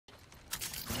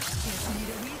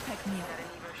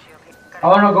I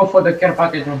wanna go for the care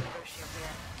package room.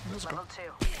 Let's go.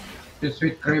 The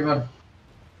sweet creamer.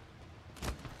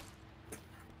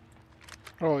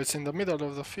 Oh, it's in the middle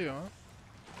of the field, huh?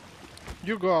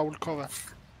 You go, I will cover.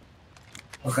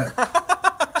 Okay.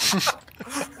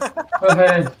 Go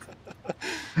ahead.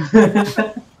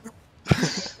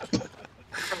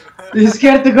 You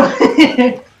scared to go?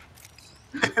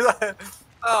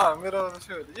 Ah, middle of the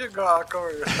field. You go, I'll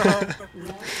cover you.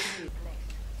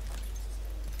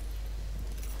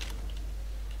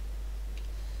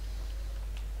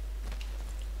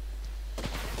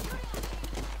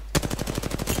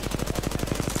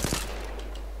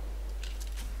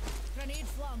 Grenade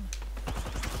flung.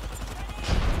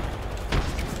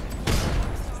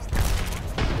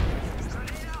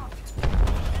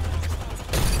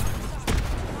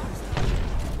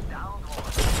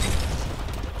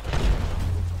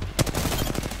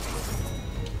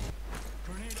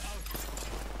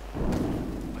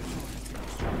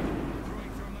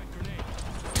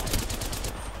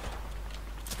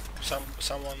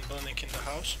 Someone burning in the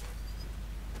house.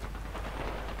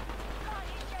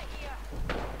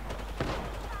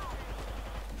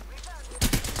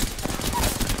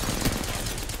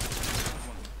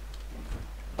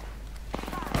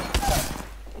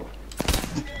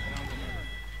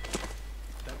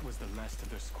 That was the last of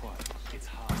their squad. It's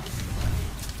hard.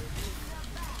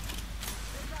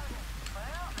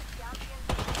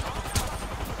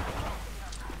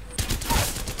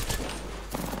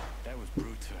 That was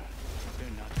brutal.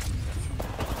 They're not coming back from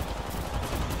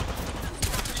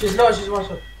She's low, she's one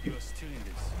shot. You are still in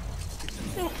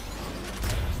this.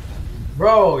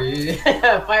 Bro, you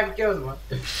 5 kills, man.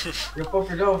 You're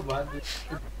popping off, man.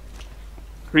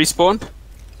 Respawn.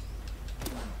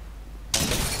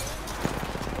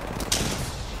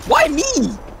 Why me?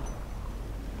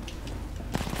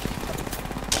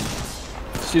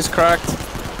 She's cracked.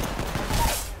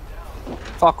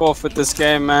 Fuck off with this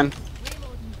game, man.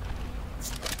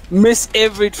 Miss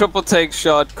every triple take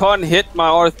shot. Can't hit my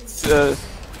arth.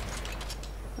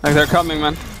 Like they're coming,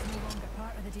 man.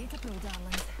 Part of the data pool,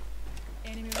 darlings.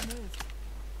 Enemy removed.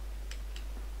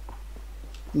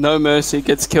 No mercy,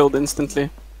 gets killed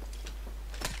instantly.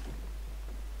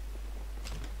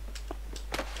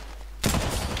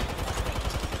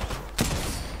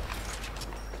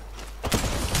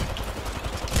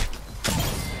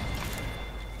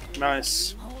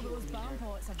 Nice. All those bomb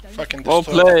pots are down. Fucking Well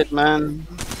destroyed. played, man.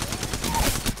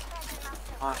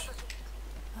 Nice.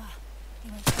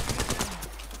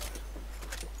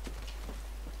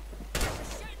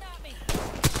 Shooting at me.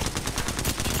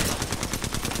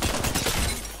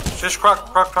 She's cracked.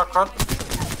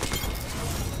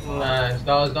 Nice,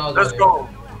 that was Let's go.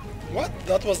 What?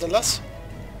 That was the last?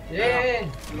 Yeah.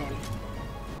 Lol.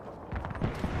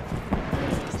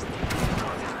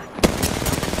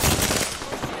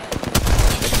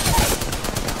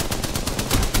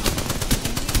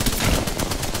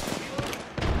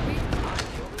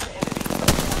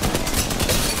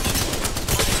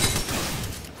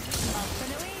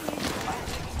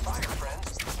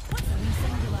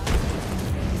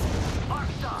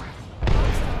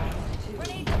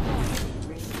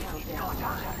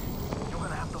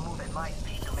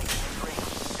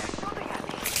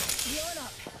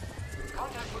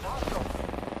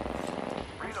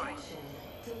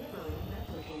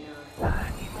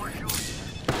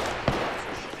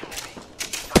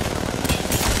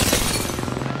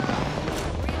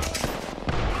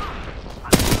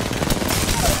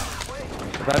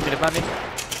 Depan nih.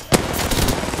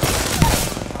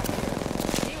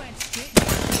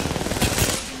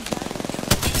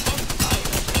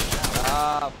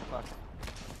 Ah, fuck.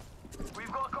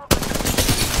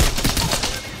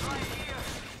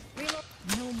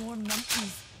 No more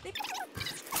monkeys.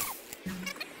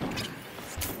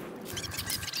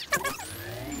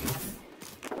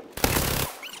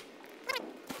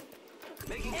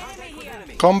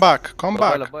 Come back, come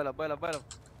back. Bola.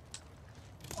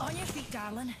 On your feet,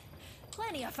 darling.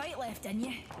 Plenty of fight left in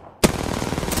you.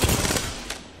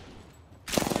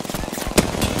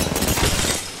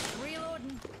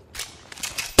 Reloading.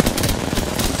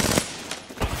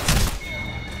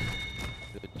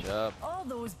 Good job. All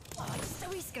those. Oh, just a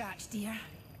wee scratch, dear.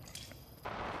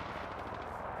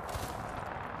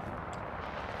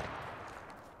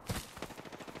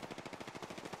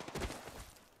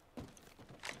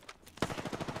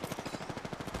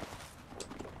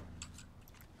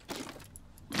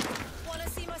 Wanna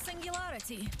see my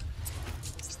singularity?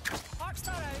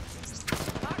 Arcstar out.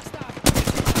 Arcstar.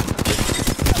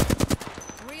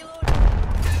 Reload.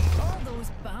 All those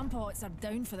bam pots are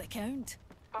down for the count.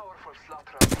 Powerful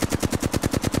slaughter.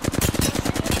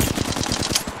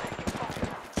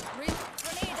 Re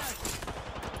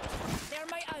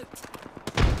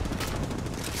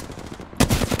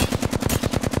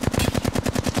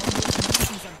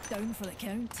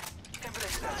count.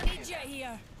 I need you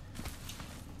here.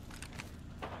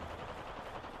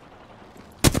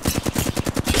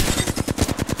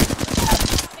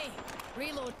 Hey,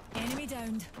 reload. Enemy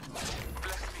downed.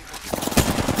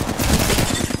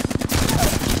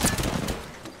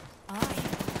 Aye.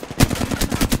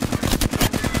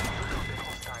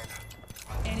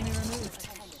 Enemy removed.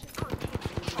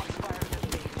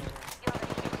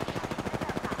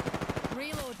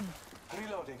 Reloading.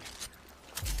 Reloading.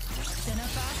 Dinner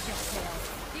fast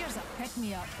yourself. Here's a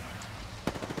pick-me-up.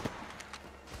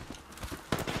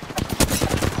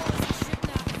 Shooting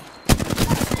at me.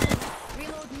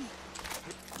 Reloading.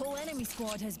 Whole enemy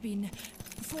squad has been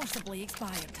forcibly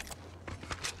expired.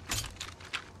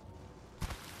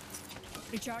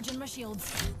 Recharging my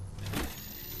shields.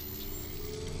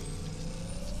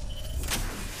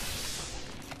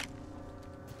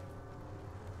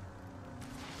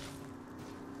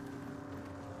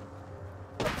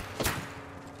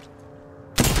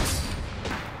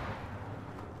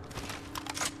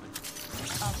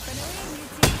 Up and away,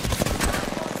 mutie.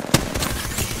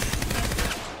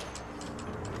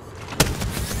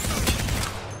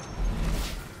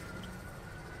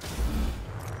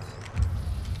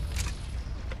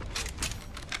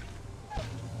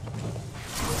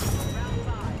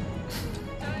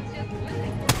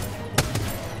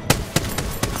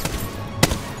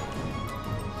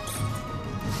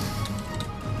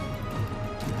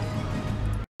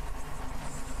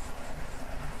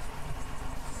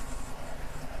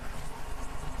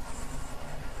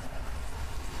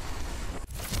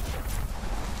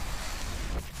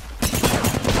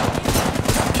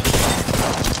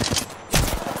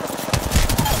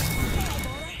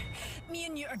 Me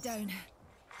and you are down.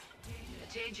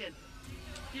 Attention.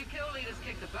 Your kill leaders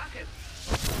kicked the bucket.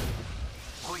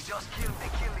 We just killed the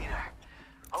kill leader.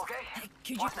 Okay? Could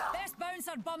you What now? best bounce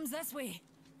our bums this way?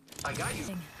 I got you.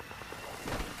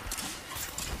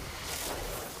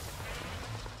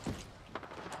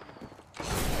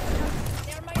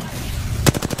 There might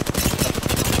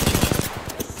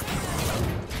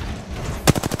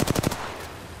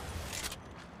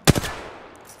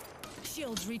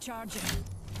Shields recharging.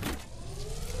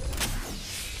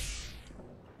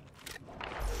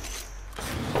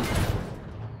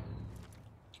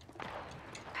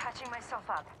 Patching myself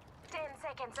up. 10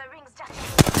 seconds, the ring's just...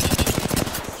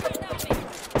 Shooting at me.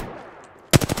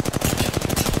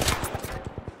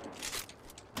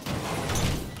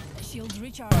 Shields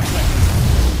recharging.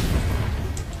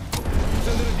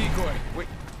 Send in a decoy. Wait,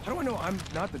 how do I know I'm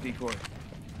not the decoy?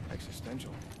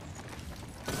 Existential.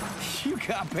 You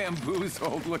got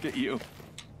bamboozled. Look at you.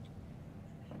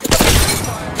 Go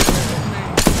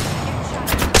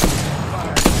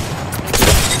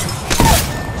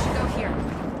here.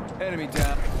 Enemy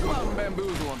down. Come on,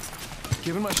 bamboozle him.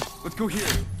 Give him a... Let's go here.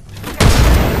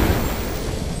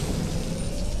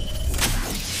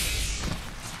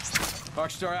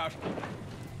 Arcstar out.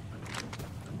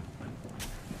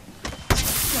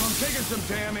 I'm taking some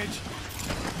damage.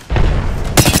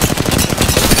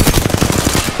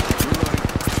 Reloading.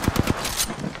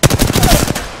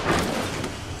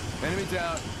 Enemy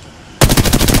down.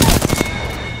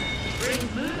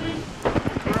 Ring moving.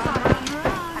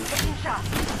 I'm taking shots.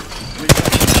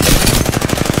 Reloading.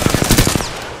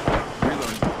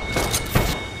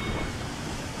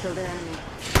 Kill the enemy.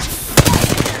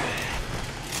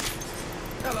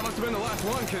 Yeah, that must have been the last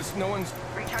one, because no one's...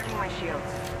 Recharging my shields.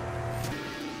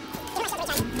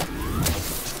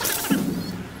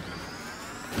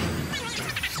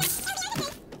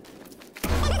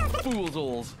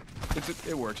 Fool's.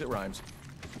 It works, it rhymes.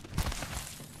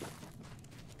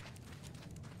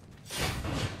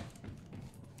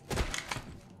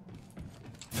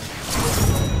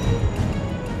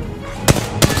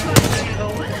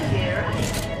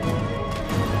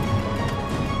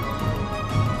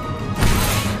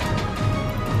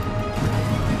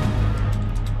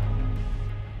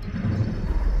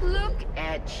 Look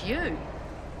at you.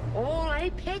 All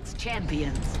Apex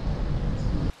champions.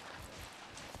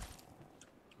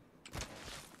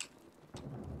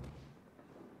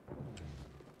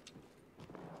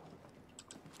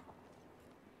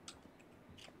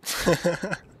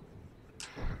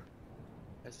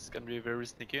 This is gonna be very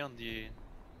sneaky on the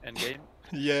end game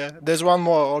Yeah, there's one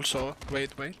more also.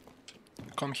 Wait.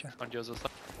 Come here. on the other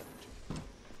side.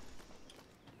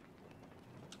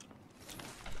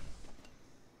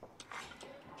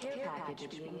 Care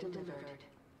package being delivered.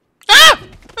 Ah!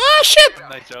 Ah, shit!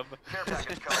 Nice job. Care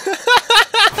package coming.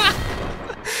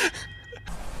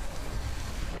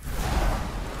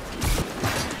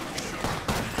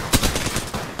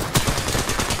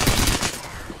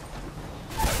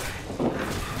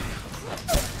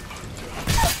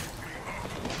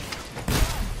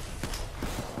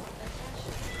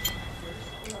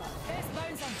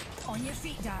 your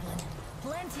feet, darling.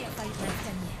 Plenty of fight left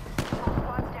in you.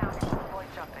 Squad's down. Avoid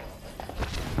jumping.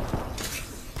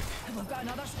 We've got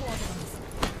another squad of us.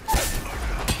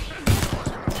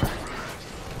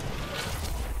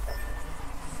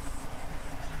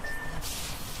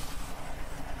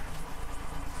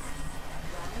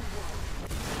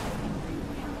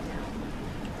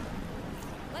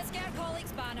 Let's get our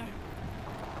colleagues' banner.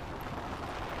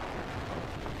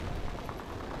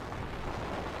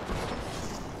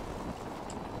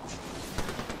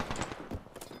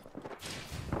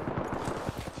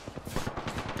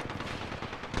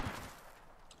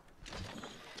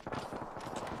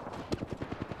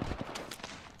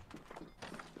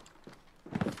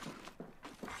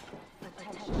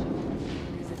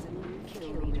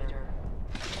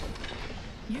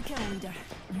 New kill leader,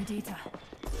 new data.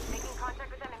 Making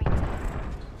contact with enemy.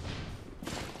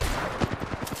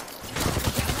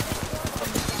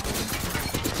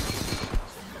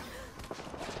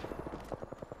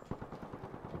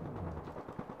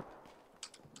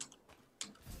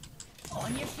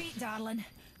 On your feet, darling.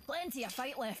 Plenty of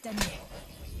fight left in you.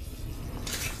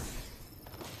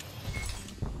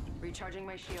 Recharging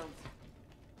my shields.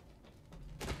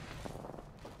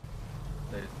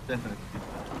 There's definitely.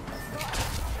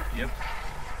 Yep.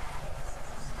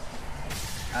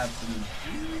 Absolutely.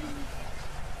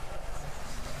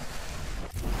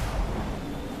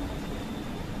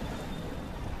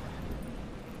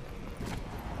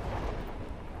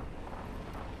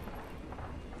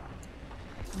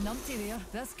 Numpty there.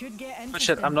 This could get Oh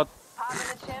interesting. shit, I'm not. Pop in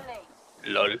the chimney.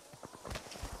 Lol.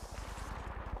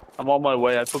 I'm on my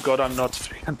way, I forgot I'm not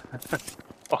freaking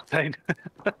Octane.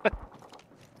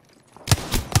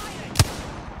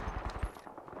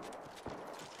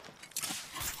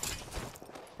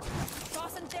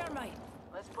 Tossing thermite.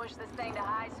 Let's push this thing to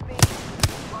high speed.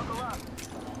 Buckle up.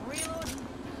 Reloading.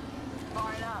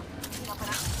 Firing up. Jumping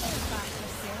out. Hold back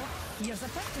yourself. Here's a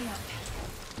pick-me-up.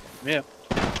 Yeah.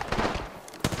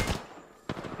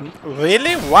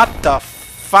 Really? What the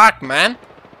fuck, man?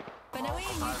 Been away, you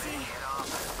two.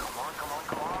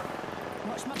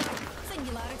 Watch my back.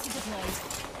 Singularity deployed.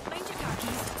 Mind your car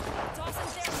keys. Tossing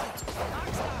thermite.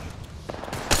 Arcstar.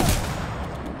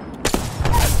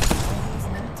 Those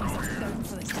numpties are down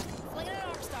for this. Flinging an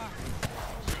Arcstar.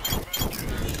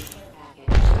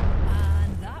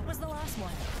 And that was the last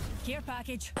one. Care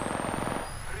package.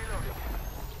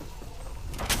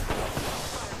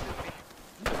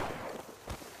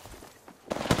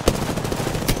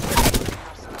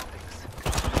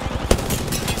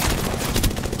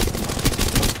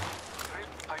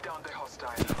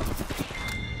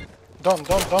 Don't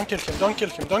kill him, don't kill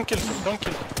him, don't kill him, don't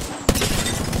kill him.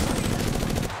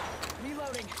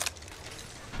 Reloading.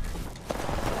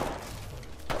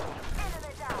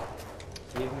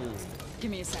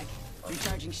 Give me a sec.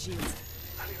 Recharging shields.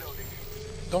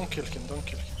 Don't kill him, don't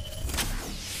kill him.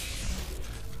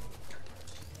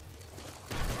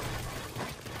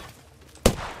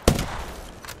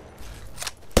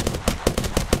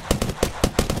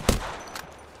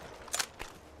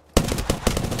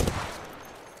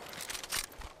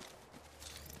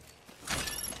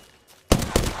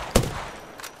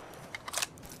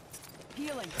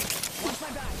 Healing. Watch my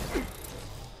back.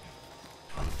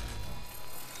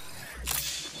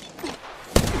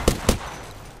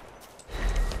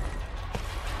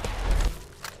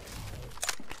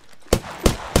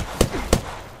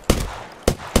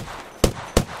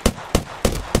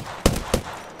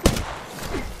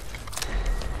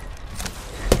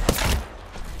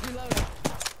 Reloading.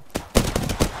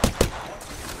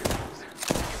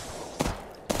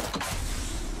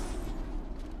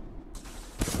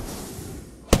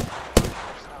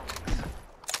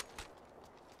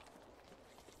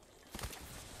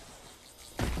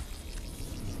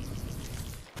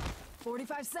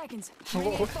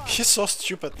 He's so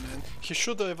stupid, man. He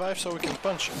should revive so we can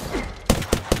punch him.